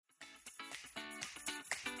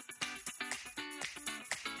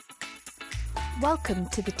Welcome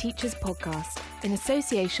to the Teachers Podcast, in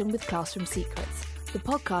association with Classroom Secrets, the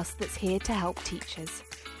podcast that's here to help teachers.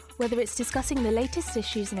 Whether it's discussing the latest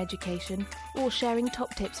issues in education or sharing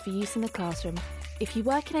top tips for use in the classroom, if you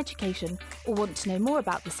work in education or want to know more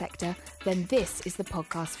about the sector, then this is the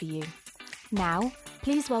podcast for you. Now,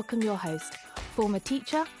 please welcome your host, former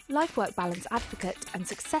teacher, life-work balance advocate and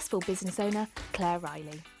successful business owner, Claire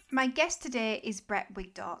Riley. My guest today is Brett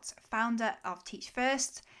Wigdort, founder of Teach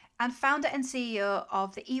First and founder and CEO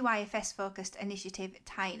of the EYFS-focused initiative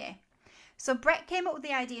Tiny. So Brett came up with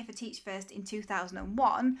the idea for Teach First in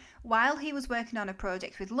 2001 while he was working on a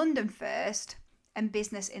project with London First and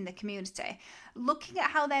Business in the Community, looking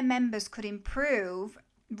at how their members could improve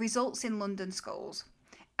results in London schools.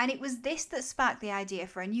 And it was this that sparked the idea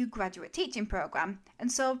for a new graduate teaching programme,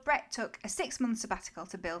 and so Brett took a 6-month sabbatical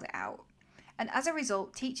to build it out. And as a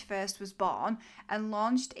result, Teach First was born and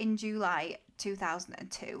launched in July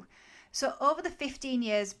 2002. So over the 15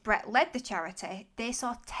 years Brett led the charity, they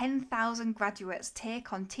saw 10,000 graduates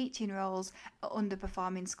take on teaching roles at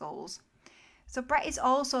underperforming schools. So Brett is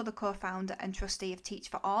also the co-founder and trustee of Teach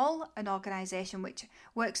for All, an organisation which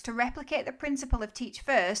works to replicate the principle of Teach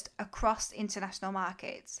First across international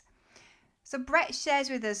markets. So Brett shares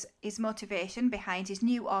with us his motivation behind his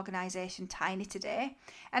new organisation Tiny today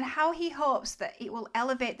and how he hopes that it will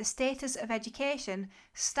elevate the status of education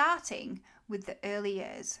starting with the early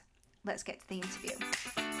years. Let's get to the interview.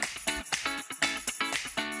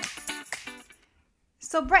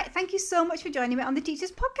 So Brett, thank you so much for joining me on the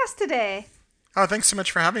Teachers Podcast today. Oh, thanks so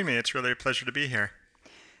much for having me. It's really a pleasure to be here.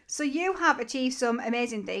 So you have achieved some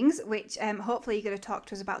amazing things, which hopefully you're going to talk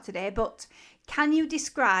to us about today, but can you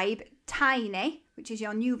describe Tiny, which is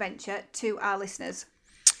your new venture, to our listeners?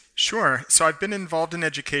 Sure. So I've been involved in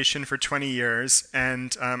education for 20 years,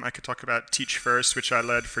 and I could talk about Teach First, which I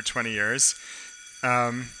led for 20 years.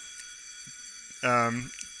 There's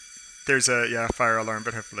a fire alarm,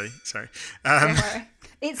 but hopefully, sorry. Don't worry.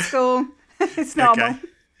 It's school. It's normal. Okay.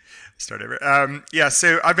 Start over.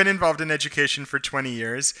 So I've been involved in education for 20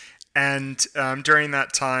 years, and during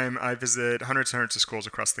that time, I visited hundreds and hundreds of schools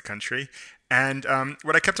across the country. And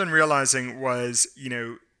what I kept on realizing was,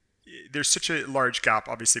 there's such a large gap,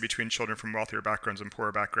 obviously, between children from wealthier backgrounds and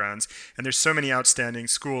poorer backgrounds. And there's so many outstanding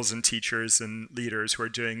schools and teachers and leaders who are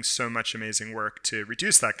doing so much amazing work to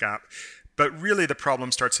reduce that gap. But really, the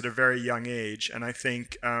problem starts at a very young age. And I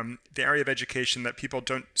think the area of education that people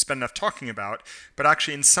don't spend enough talking about, but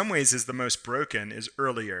actually in some ways is the most broken, is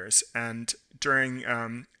early years. And during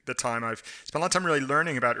the time, I've spent a lot of time really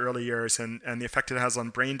learning about early years and the effect it has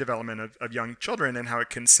on brain development of young children and how it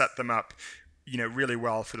can set them up really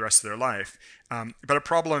well for the rest of their life. But a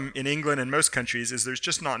problem in England and most countries is there's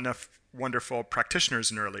just not enough wonderful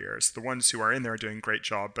practitioners in early years. The ones who are in there are doing a great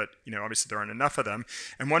job, but obviously there aren't enough of them.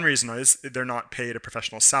 And one reason is they're not paid a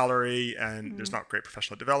professional salary, and there's not great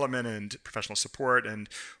professional development and professional support and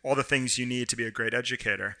all the things you need to be a great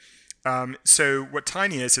educator. So what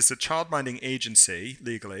Tiny is a childminding agency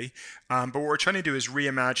legally, but what we're trying to do is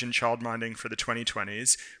reimagine childminding for the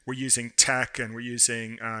 2020s. We're using tech and we're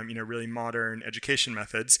using really modern education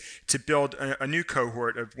methods to build a new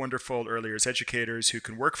cohort of wonderful early years educators who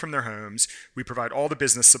can work from their homes. We provide all the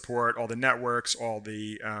business support, all the networks, all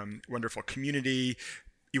the wonderful community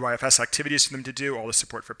EYFS activities for them to do, all the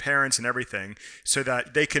support for parents and everything, so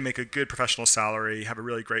that they can make a good professional salary, have a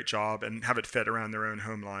really great job, and have it fit around their own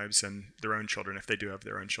home lives and their own children if they do have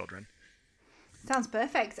their own children. Sounds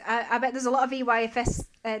perfect. I bet there's a lot of EYFS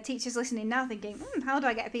teachers listening now thinking, how do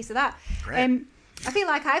I get a piece of that? Great. I feel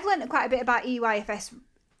like I've learned quite a bit about EYFS,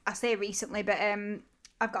 I say recently, but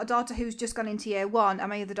I've got a daughter who's just gone into year 1 and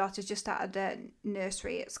my other daughter's just started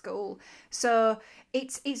nursery at school. So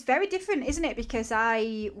it's very different, isn't it? Because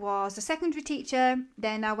I was a secondary teacher,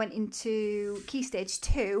 then I went into Key Stage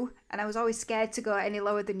 2 and I was always scared to go any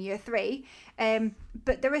lower than year 3.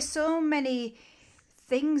 But there are so many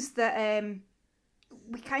things that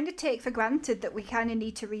we kind of take for granted that we kind of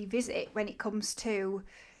need to revisit when it comes to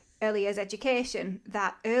early years education,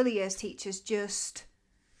 that early years teachers just...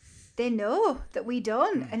 they know that we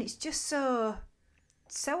don't, and it's just so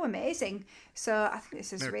amazing. So I think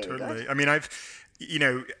this is really totally good. I mean,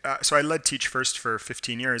 so I led Teach First for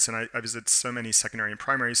 15 years, and I visited so many secondary and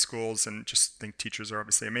primary schools, and just think teachers are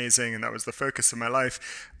obviously amazing, and that was the focus of my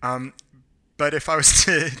life. But if I was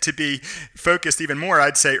to be focused even more,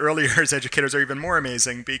 I'd say early years educators are even more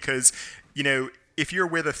amazing because, if you're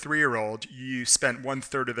with a 3-year-old, you spent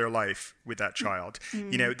 1/3 of their life with that child.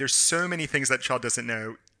 There's so many things that child doesn't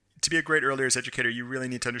know. To be a great early years educator, you really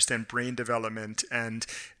need to understand brain development and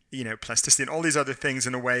plasticity and all these other things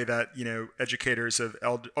in a way that, educators of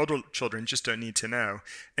older children just don't need to know.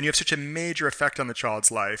 And you have such a major effect on the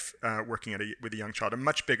child's life working with a young child, a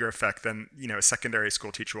much bigger effect than, a secondary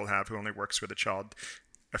school teacher will have who only works with a child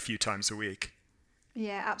a few times a week.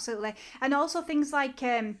 Yeah, absolutely. And also things like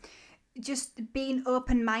just being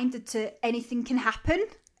open-minded to anything can happen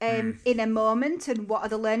in a moment, and what are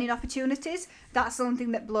the learning opportunities. That's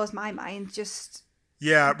something that blows my mind.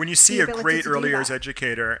 Yeah, when you see a great early years that.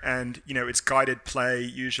 educator and, it's guided play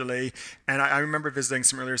usually. And I remember visiting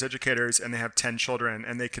some early years educators and they have 10 children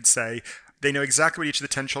and they could say they know exactly what each of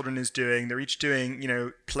the 10 children is doing. They're each doing,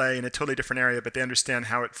 play in a totally different area, but they understand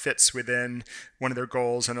how it fits within one of their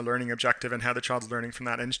goals and a learning objective and how the child's learning from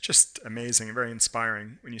that. And it's just amazing and very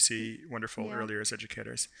inspiring when you see wonderful early years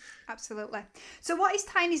educators. Absolutely. So what is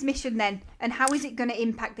Tiny's mission then? And how is it going to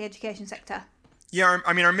impact the education sector? Yeah,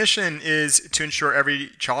 our mission is to ensure every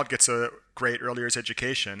child gets a great early years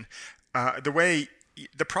education.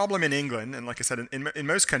 The problem in England, and like I said, in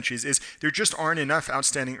most countries, is there just aren't enough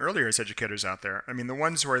outstanding early years educators out there. I mean, the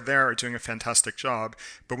ones who are there are doing a fantastic job,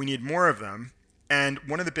 but we need more of them. And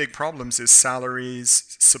one of the big problems is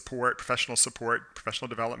salaries, support, professional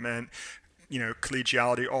development,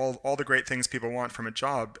 collegiality, all the great things people want from a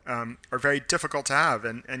job are very difficult to have.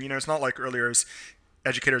 And it's not like early years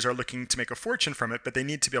educators are looking to make a fortune from it, but they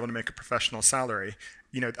need to be able to make a professional salary.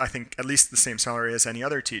 I think at least the same salary as any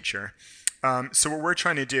other teacher. So what we're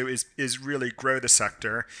trying to do is really grow the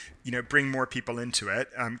sector, bring more people into it,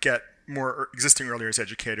 get more existing early years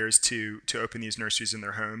educators to open these nurseries in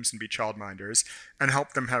their homes and be childminders, and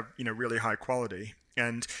help them have, really high quality.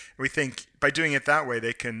 And we think by doing it that way,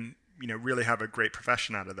 they can, really have a great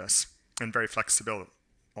profession out of this, and very flexible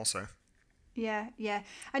also. Yeah.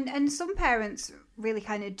 And some parents really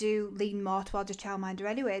kind of do lean more towards a childminder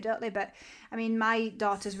anyway, don't they? But I mean, my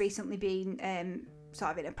daughter's recently been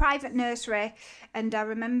sort of in a private nursery, and I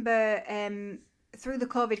remember through the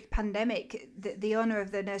COVID pandemic, the owner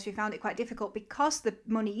of the nursery found it quite difficult because the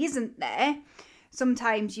money isn't there.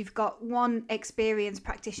 Sometimes you've got one experienced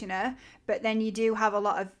practitioner, but then you do have a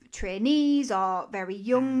lot of trainees or very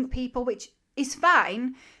young people, which is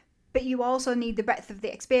fine. But you also need the breadth of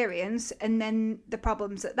the experience, and then the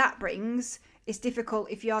problems that brings is difficult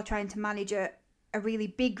if you're trying to manage a really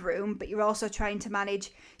big room, but you're also trying to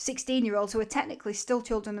manage 16-year-olds who are technically still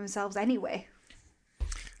children themselves anyway.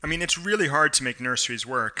 I mean, it's really hard to make nurseries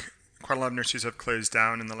work. Quite a lot of nurseries have closed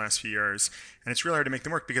down in the last few years, and it's really hard to make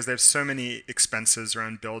them work because they have so many expenses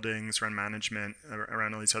around buildings, around management,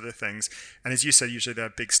 around all these other things. And as you said, usually they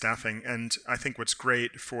have big staffing. And I think what's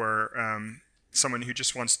great for someone who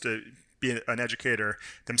just wants to be an educator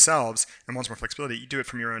themselves and wants more flexibility, you do it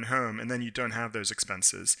from your own home, and then you don't have those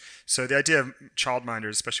expenses. So the idea of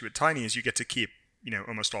childminders, especially with Tiny, is you get to keep,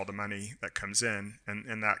 almost all the money that comes in,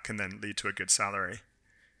 and that can then lead to a good salary.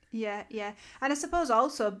 Yeah. And I suppose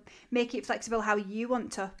also make it flexible how you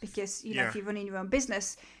want to, because, if you're running your own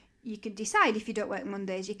business, you can decide if you don't work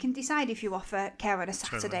Mondays, you can decide if you offer care on a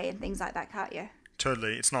Saturday. Totally. And things like that, can't you?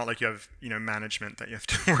 Totally. It's not like you have, management that you have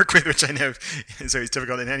to work with, which I know is always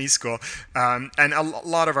difficult in any school. And a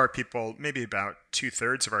lot of our people, maybe about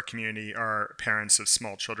 2/3 of our community, are parents of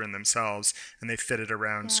small children themselves, and they fit it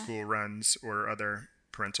around school runs or other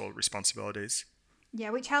parental responsibilities.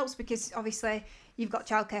 Yeah, which helps because obviously you've got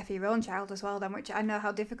childcare for your own child as well then, which I know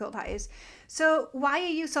how difficult that is. So why are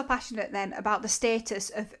you so passionate then about the status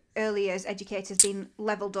of early years educators being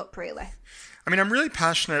levelled up really? I mean, I'm really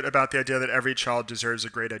passionate about the idea that every child deserves a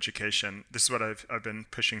great education. This is what I've been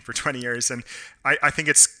pushing for 20 years. And I think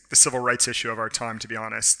it's the civil rights issue of our time, to be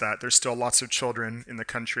honest, that there's still lots of children in the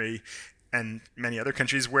country and many other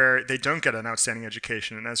countries where they don't get an outstanding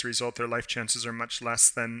education. And as a result, their life chances are much less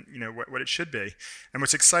than, what it should be. And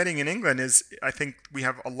what's exciting in England is I think we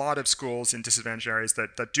have a lot of schools in disadvantaged areas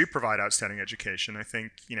that do provide outstanding education. I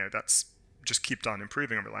think, that's just kept on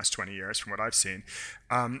improving over the last 20 years from what I've seen.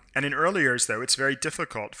 And in early years, though, it's very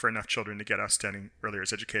difficult for enough children to get outstanding early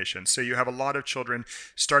years education. So you have a lot of children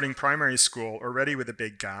starting primary school already with a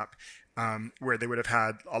big gap, where they would have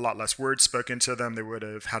had a lot less words spoken to them. They would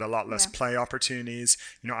have had a lot less play opportunities.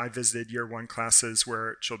 I visited year one classes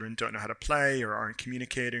where children don't know how to play or aren't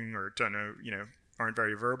communicating or don't know, aren't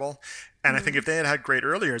very verbal. And I think if they had had great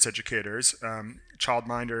early years educators,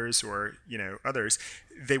 childminders or, others,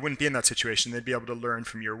 they wouldn't be in that situation. They'd be able to learn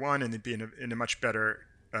from year one, and they'd be in a much better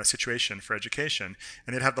situation for education,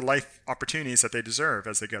 and they'd have the life opportunities that they deserve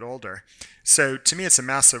as they get older. So to me, it's a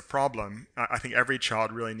massive problem. I think every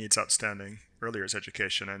child really needs outstanding early years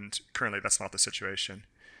education, and currently that's not the situation.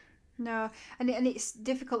 No, and it's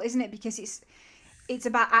difficult, isn't it? Because it's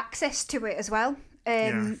about access to it as well.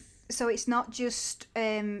 So it's not just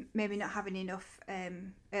maybe not having enough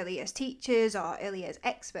early years teachers or early years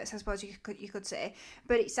experts, I suppose you could say,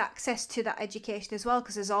 but it's access to that education as well,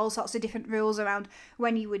 because there's all sorts of different rules around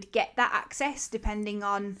when you would get that access, depending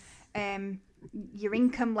on your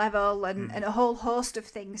income level and a whole host of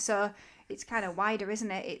things. So it's kind of wider,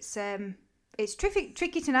 isn't it? It's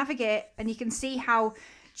tricky to navigate, and you can see how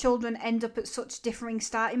children end up at such differing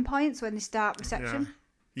starting points when they start reception.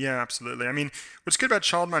 Yeah, absolutely. I mean, what's good about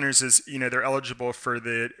childminders is, they're eligible for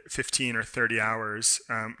the 15 or 30 hours,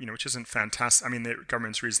 which isn't fantastic. I mean, the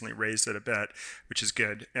government's recently raised it a bit, which is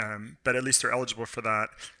good. But at least they're eligible for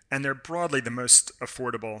that. And they're broadly the most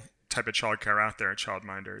affordable type of childcare out there,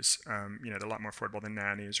 childminders. They're a lot more affordable than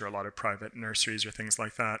nannies or a lot of private nurseries or things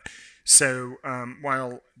like that. So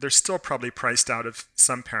while they're still probably priced out of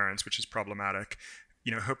some parents, which is problematic,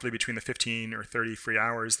 hopefully between the 15 or 30 free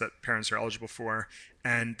hours that parents are eligible for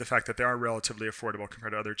and the fact that they are relatively affordable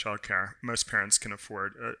compared to other childcare, most parents can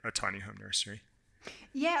afford a tiny home nursery.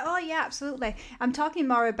 Yeah, oh yeah, absolutely. I'm talking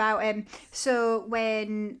more about, so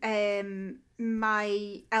when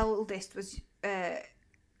my eldest was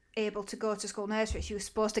able to go to school nursery, she was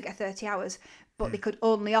supposed to get 30 hours, but they could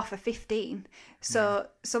only offer 15. So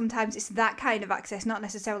sometimes it's that kind of access, not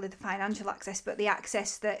necessarily the financial access, but the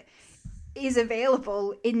access that is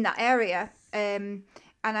available in that area. And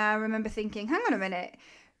I remember thinking, hang on a minute,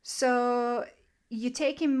 so you're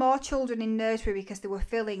taking more children in nursery because they were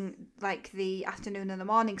filling like the afternoon and the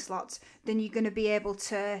morning slots than you're going to be able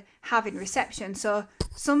to have in reception. So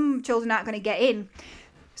some children aren't going to get in.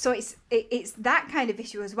 So it's that kind of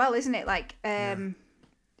issue as well, isn't it? Like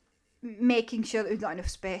making sure that we've got enough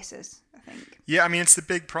spaces, I think. Yeah, I mean, it's the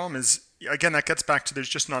big problem is, again, that gets back to there's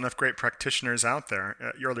just not enough great practitioners out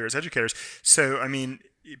there, early years educators. So, I mean,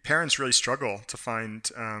 parents really struggle to find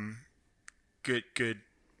good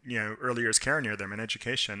early years care near them in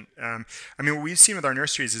education. I mean, what we've seen with our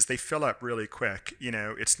nurseries is they fill up really quick.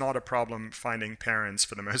 It's not a problem finding parents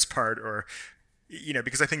for the most part, or,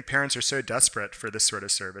 because I think parents are so desperate for this sort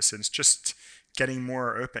of service, and it's just getting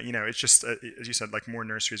more open. It's just, as you said, like more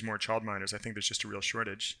nurseries, more childminders. I think there's just a real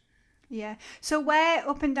shortage. Yeah. So where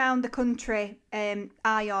up and down the country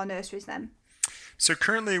are your nurseries then? So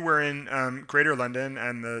currently we're in Greater London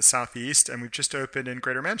and the Southeast, and we've just opened in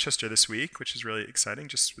Greater Manchester this week, which is really exciting.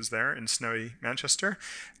 Just was there in snowy Manchester.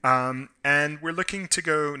 And we're looking to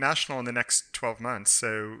go national in the next 12 months.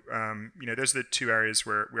 So, those are the two areas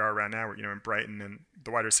where we are right now. We're, in Brighton and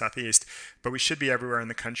the wider Southeast, but we should be everywhere in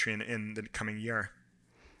the country in the coming year.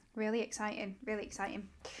 Really exciting. Really exciting.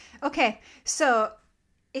 Okay. So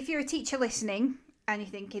if you're a teacher listening, and you're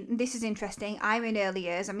thinking, this is interesting, I'm in early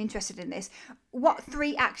years, I'm interested in this, what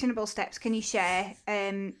 3 actionable steps can you share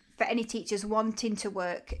for any teachers wanting to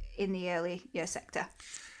work in the early years sector?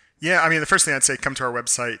 Yeah, I mean, the first thing I'd say, come to our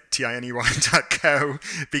website, tiney.co,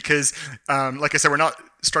 because, like I said, we're not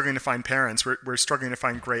struggling to find parents, we're struggling to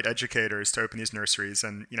find great educators to open these nurseries,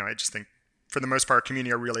 and, I just think, for the most part, our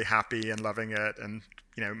community are really happy and loving it, and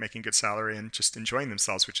making good salary and just enjoying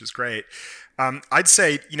themselves, which is great. I'd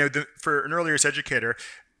say, for an early years educator,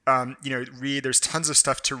 there's tons of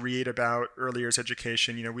stuff to read about early years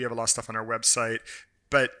education. We have a lot of stuff on our website.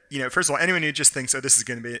 But, first of all, anyone who just thinks, oh, this is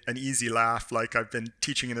going to be an easy laugh, like I've been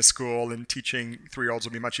teaching in a school and teaching 3-year-olds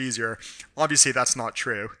will be much easier. Obviously, that's not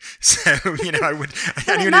true. So, I would...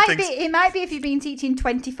 It might be if you've been teaching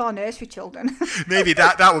 24 nursery children. Maybe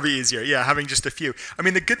that will be easier. Yeah, having just a few. I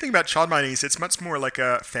mean, the good thing about childminding is it's much more like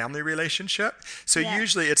a family relationship. So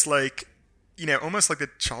usually it's like, almost like the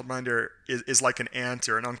childminder is like an aunt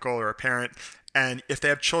or an uncle or a parent. And if they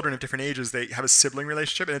have children of different ages, they have a sibling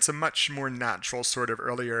relationship, and it's a much more natural sort of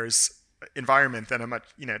early years environment than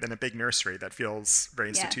a big nursery that feels very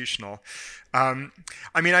institutional.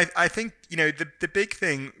 I mean, I think, the big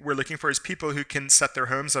thing we're looking for is people who can set their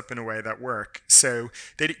homes up in a way that work. So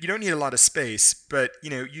you don't need a lot of space, but,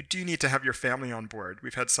 you do need to have your family on board.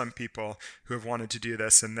 We've had some people who have wanted to do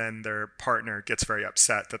this, and then their partner gets very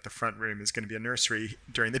upset that the front room is going to be a nursery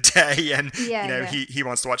during the day, and, he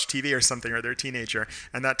wants to watch TV or something, or they're a teenager,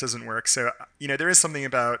 and that doesn't work. So, there is something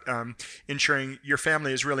about ensuring your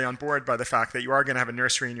family is really on board by the fact that you are going to have a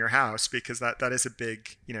nursery in your house, because that is a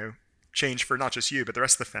big, change for not just you, but the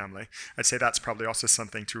rest of the family. I'd say that's probably also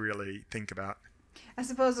something to really think about. I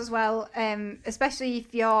suppose as well, especially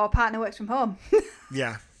if your partner works from home.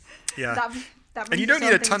 Yeah. That and you don't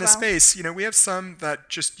need a ton of space. We have some that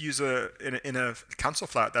just use in a council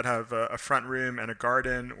flat that have a front room and a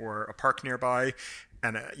garden or a park nearby,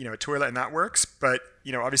 and a toilet, and that works. But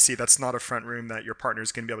obviously that's not a front room that your partner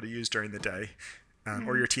is going to be able to use during the day,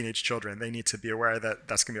 or your teenage children. They need to be aware that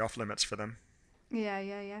that's going to be off limits for them.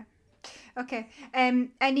 Yeah. Okay.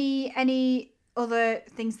 Any other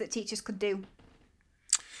things that teachers could do?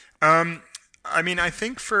 I mean, I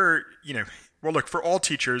think for, well, look, for all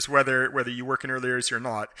teachers, whether you work in early years or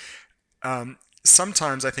not,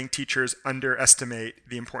 sometimes I think teachers underestimate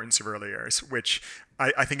the importance of early years, which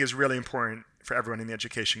I think is really important for everyone in the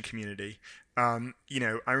education community. I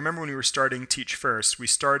remember when we were starting Teach First,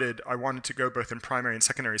 I wanted to go both in primary and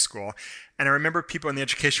secondary school. And I remember people in the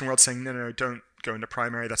education world saying, no, don't go into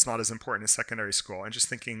primary. That's not as important as secondary school. And just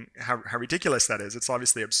thinking how ridiculous that is. It's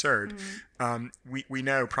obviously absurd. We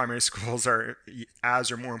know primary schools are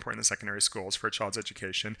as or more important than secondary schools for a child's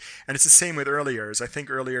education. And it's the same with early years. I think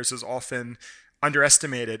early years is often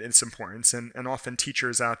underestimated its importance, and often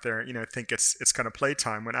teachers out there, think it's kind of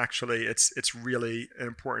playtime, when actually it's really an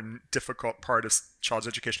important, difficult part of child's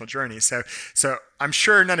educational journey. So I'm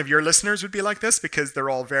sure none of your listeners would be like this, because they're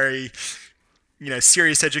all very,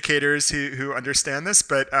 serious educators who understand this.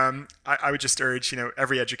 But I would just urge,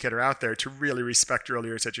 every educator out there to really respect early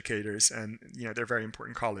years educators, and they're very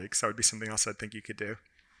important colleagues. That would be something else I think you could do.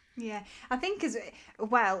 Yeah, I think as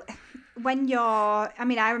well, when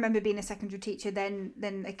I remember being a secondary teacher,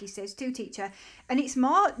 then a Key Stage 2 teacher, and it's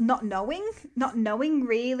more not knowing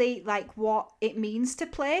really like what it means to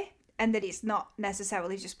play, and that it's not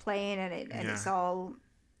necessarily just playing, and it's all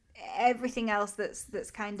everything else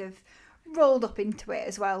that's kind of rolled up into it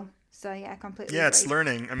as well. So yeah, completely. Yeah, agree. It's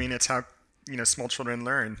learning. I mean, it's how small children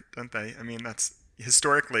learn, don't they? I mean, that's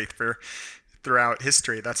historically throughout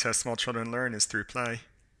history, that's how small children learn, is through play.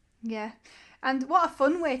 Yeah, and what a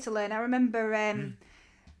fun way to learn. I remember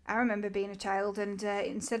being a child, and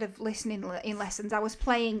instead of listening in lessons, I was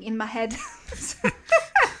playing in my head.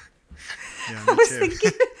 Yeah, I was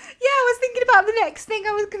thinking about the next thing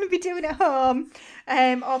I was going to be doing at home,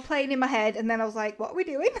 or playing in my head, and then I was like, "What are we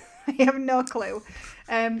doing?" I have no clue.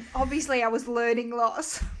 Obviously, I was learning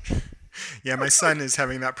lots. Yeah, my son is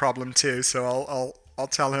having that problem too, so I'll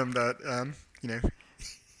tell him that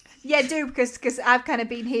Yeah, do, because I've kind of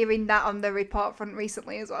been hearing that on the report front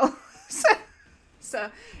recently as well.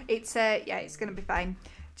 so it's it's going to be fine.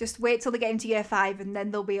 Just wait till they get into year 5, and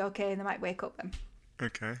then they'll be okay, and they might wake up then.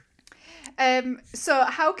 Okay. So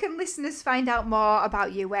how can listeners find out more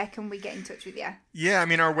about you? Where can we get in touch with you? Yeah, I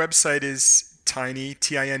mean, our website is tiney.co.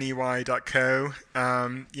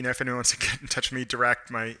 If anyone wants to get in touch with me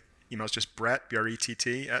direct, my email is just Brett,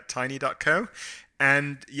 BRETT, @tiney.co.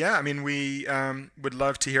 And yeah, I mean, we would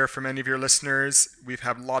love to hear from any of your listeners. We've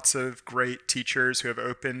had lots of great teachers who have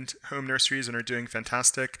opened home nurseries and are doing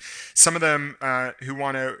fantastic. Some of them who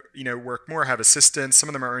want to, work more have assistants. Some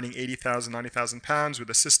of them are earning £80,000, £90,000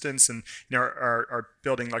 with assistants, and are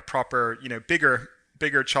building like proper,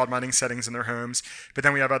 bigger child minding settings in their homes. But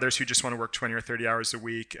then we have others who just want to work 20 or 30 hours a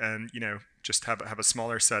week and, just have a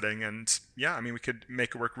smaller setting. And yeah, I mean, we could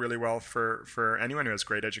make it work really well for anyone who has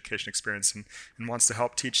great education experience and wants to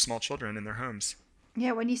help teach small children in their homes.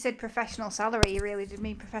 Yeah, when you said professional salary, you really did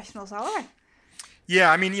mean professional salary.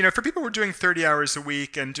 Yeah, I mean, for people who are doing 30 hours a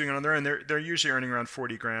week and doing it on their own, they're usually earning around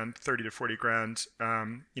 40 grand, 30 to 40 grand,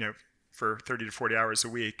 for 30 to 40 hours a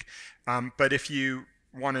week. But if you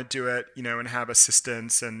want to do it, and have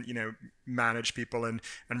assistants and, manage people and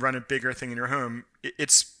run a bigger thing in your home,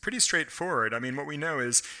 it's pretty straightforward. I mean, what we know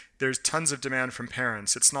is there's tons of demand from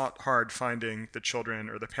parents. It's not hard finding the children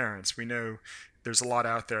or the parents. We know there's a lot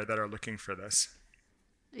out there that are looking for this.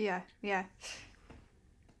 Yeah.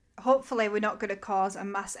 Hopefully we're not going to cause a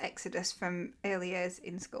mass exodus from early years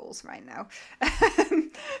in schools right now.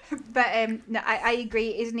 But no, I agree,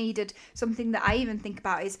 it is needed. Something that I even think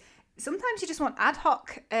about is sometimes you just want ad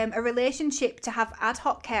hoc, a relationship to have ad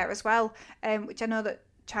hoc care as well, which I know that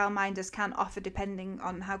childminders can offer depending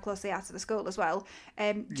on how close they are to the school as well.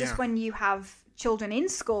 When you have children in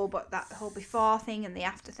school, but that whole before thing and the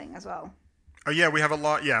after thing as well. Oh yeah, we have a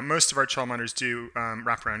lot. Yeah, most of our childminders do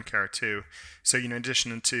wraparound care too. So in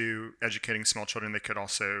addition to educating small children, they could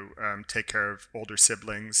also take care of older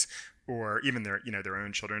siblings, or even their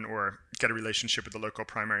own children, or get a relationship with the local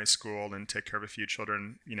primary school and take care of a few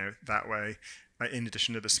children, that way, in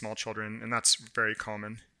addition to the small children, and that's very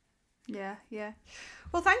common. Yeah.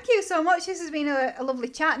 Well, thank you so much. This has been a lovely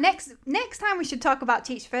chat. Next time we should talk about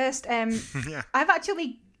Teach First. Yeah. I've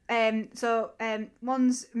actually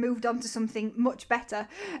one's moved on to something much better.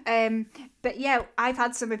 But yeah, I've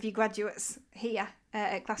had some of you graduates here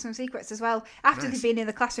at Classroom Secrets as well, after Nice. they've been in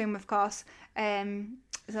the classroom, of course.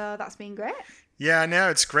 So that's been great. Yeah, no,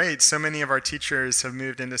 it's great. So many of our teachers have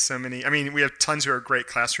moved into we have tons who are great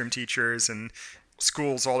classroom teachers and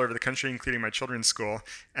schools all over the country, including my children's school.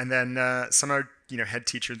 And then some are, head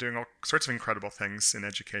teachers doing all sorts of incredible things in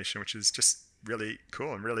education, which is just really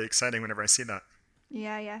cool and really exciting whenever I see that.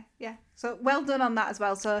 Yeah. So well done on that as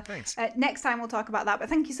well. So Thanks. Next time we'll talk about that. But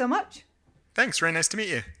thank you so much. Thanks. Very nice to meet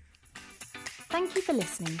you. Thank you for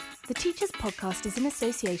listening. The Teachers Podcast is in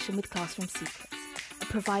association with Classroom Secrets, a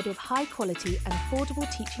provider of high quality and affordable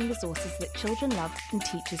teaching resources that children love and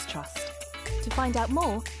teachers trust. To find out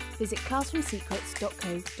more, visit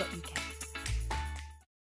classroomsecrets.co.uk.